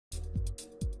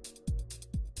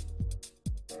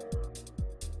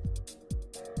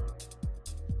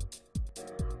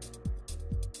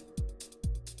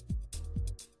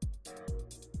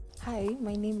Hi,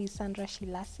 my name is Sandra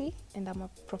Shilasi and I'm a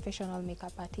professional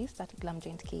makeup artist at Glam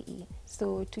Joint KE.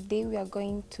 So today we are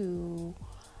going to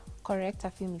correct a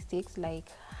few mistakes like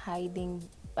hiding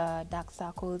dark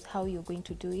circles, how you're going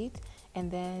to do it,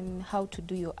 and then how to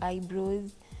do your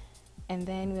eyebrows, and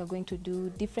then we are going to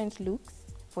do different looks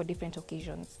for different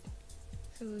occasions.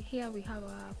 So here we have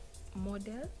a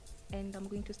model and I'm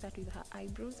going to start with her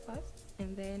eyebrows first,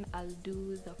 and then I'll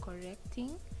do the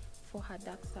correcting for her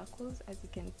dark circles, as you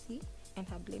can see, and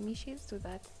her blemishes,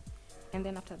 and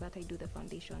then after that I do the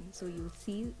foundation, so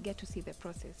you'll get to see the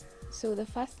process. So the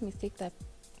first mistake that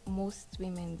most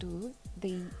women do,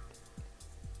 they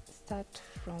start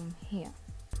from here.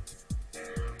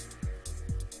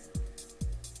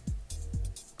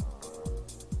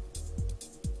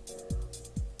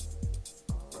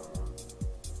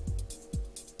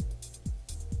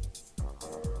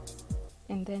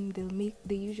 And then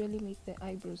they usually make the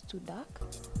eyebrows too dark.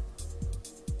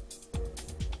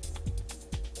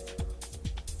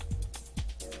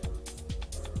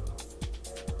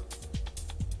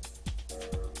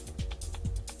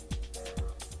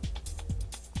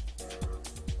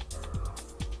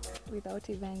 Without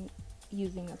even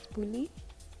using a spoolie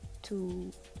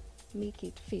to make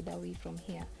it fade away from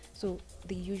here. So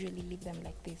they usually leave them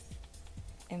like this,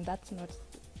 and that's not,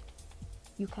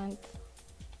 you can't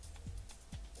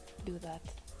do that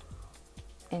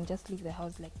and just leave the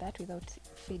house like that without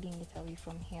fading it away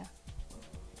from here.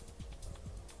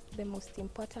 The most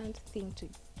important thing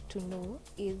to know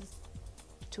is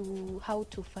how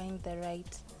to find the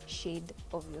right shade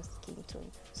of your skin tone.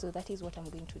 So that is what I'm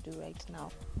going to do right now.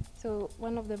 So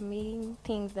one of the main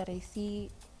things that I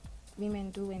see women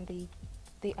do when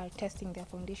they are testing their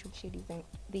foundation shade is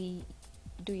they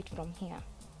do it from here.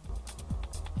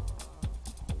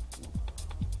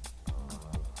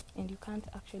 And you can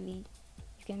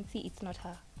see it's not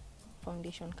her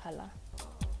foundation color.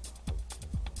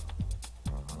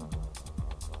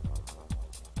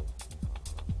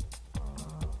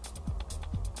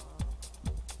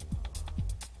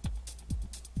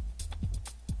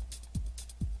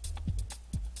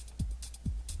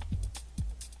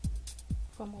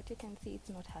 From what you can see, it's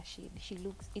not her shade.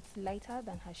 It's lighter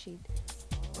than her shade.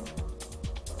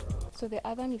 So the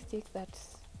other mistake that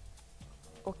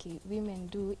women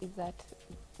do is that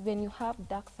when you have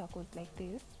dark circles like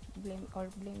this, or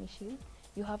blemishes,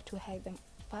 you have to hide them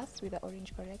first with the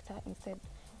orange corrector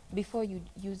before you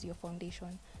use your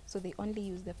foundation. So they only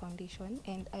use the foundation,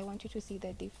 and I want you to see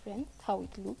the difference, how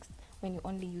it looks when you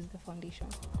only use the foundation.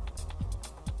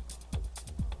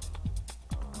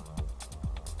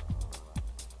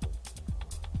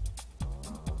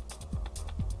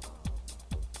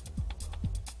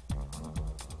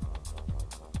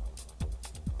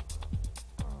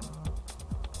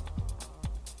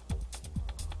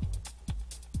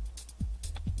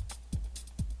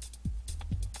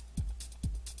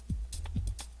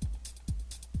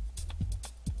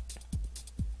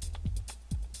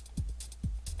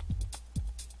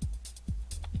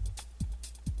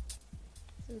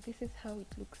 So this is how it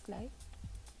looks like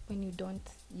when you don't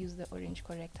use the orange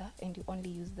corrector and you only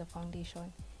use the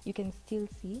foundation. You can still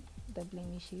see the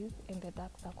blemishes and the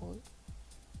dark circles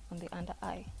on the under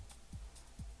eye.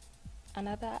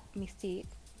 Another mistake,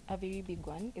 a very big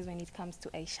one, is when it comes to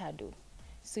eyeshadow.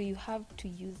 So you have to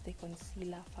use the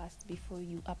concealer first before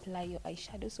you apply your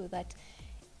eyeshadow, so that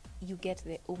you get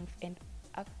the oomph and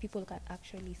people can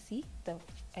actually see the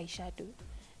eyeshadow.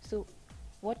 So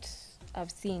what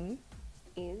I've seen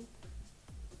is,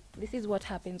 this is what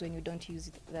happens when you don't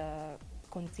use the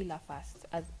concealer first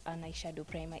as an eyeshadow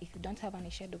primer. If you don't have an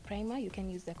eyeshadow primer, you can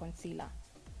use the concealer.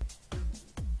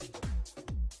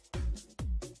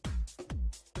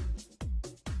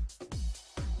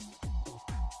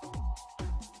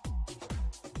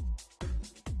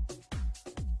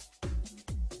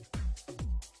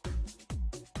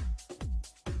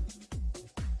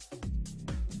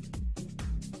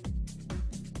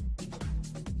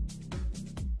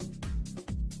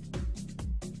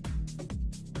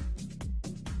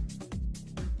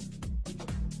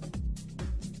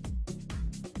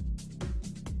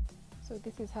 So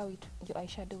this is how your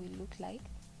eyeshadow will look like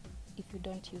if you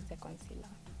don't use the concealer.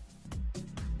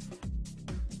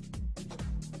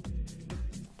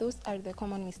 Those are the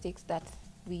common mistakes that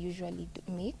we usually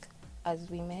make as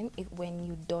women when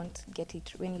you don't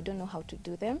know how to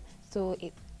do them. So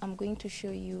I'm going to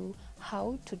show you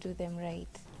how to do them right.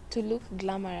 To look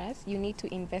glamorous, you need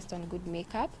to invest on good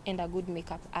makeup and a good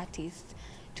makeup artist.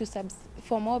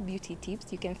 For more beauty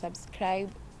tips, you can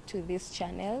subscribe to this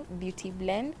channel, Beauty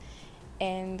Blend.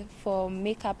 And for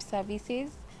makeup services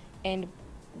and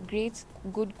great,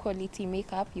 good quality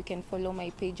makeup, you can follow my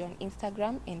page on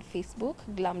Instagram and Facebook,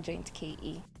 Glam Joint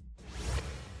KE.